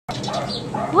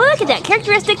Look at that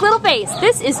characteristic little face.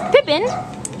 This is Pippin.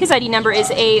 His ID number is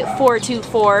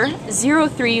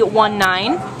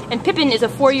A4240319. And Pippin is a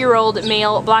 4-year-old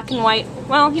male, black and white.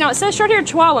 Well, you know, it says short-haired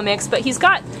Chihuahua mix, but he's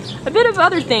got a bit of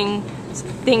other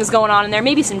things going on in there.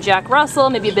 Maybe some Jack Russell,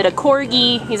 maybe a bit of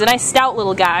Corgi. He's a nice stout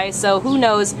little guy, so who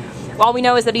knows. All we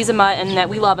know is that he's a mutt and that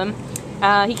we love him.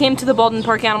 He came to the Baldwin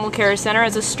Park Animal Care Center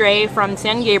as a stray from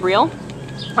San Gabriel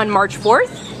on March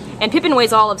 4th. And Pippin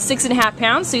weighs all of 6.5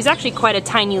 pounds, so he's actually quite a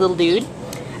tiny little dude.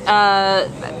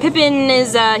 Pippin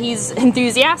is, he's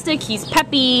enthusiastic, he's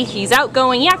peppy, he's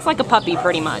outgoing, he acts like a puppy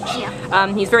pretty much.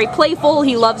 Yeah. He's very playful,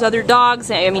 he loves other dogs.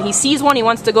 I mean, he sees one, he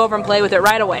wants to go over and play with it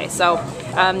right away. So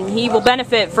he will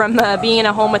benefit from being in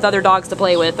a home with other dogs to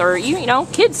play with, or, you know,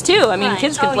 kids too. I mean,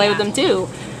 kids can play with them too.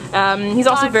 He's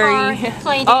also very,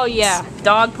 oh yeah,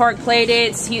 dog park play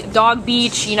dates, dog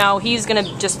beach, you know, he's gonna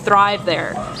just thrive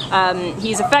there.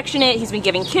 He's affectionate, he's been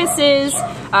giving kisses,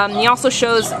 he also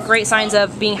shows great signs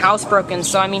of being housebroken,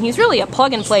 so I mean, he's really a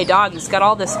plug and play dog. He's got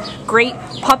all this great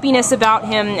puppiness about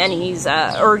him, and he's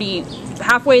already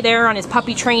halfway there on his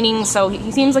puppy training, so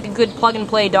he seems like a good plug and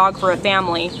play dog for a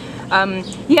family.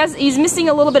 He's missing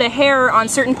a little bit of hair on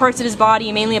certain parts of his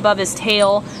body, mainly above his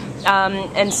tail.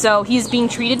 And so he's being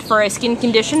treated for a skin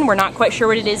condition. We're not quite sure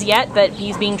what it is yet, but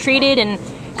he's being treated, and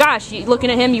gosh, looking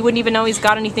at him, you wouldn't even know he's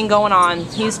got anything going on.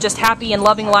 He's just happy and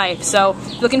loving life. So,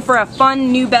 looking for a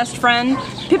fun new best friend,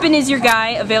 Pippin is your guy,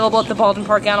 available at the Baldwin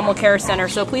Park Animal Care Center.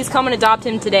 So please come and adopt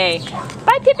him today.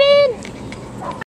 Bye, Pippin!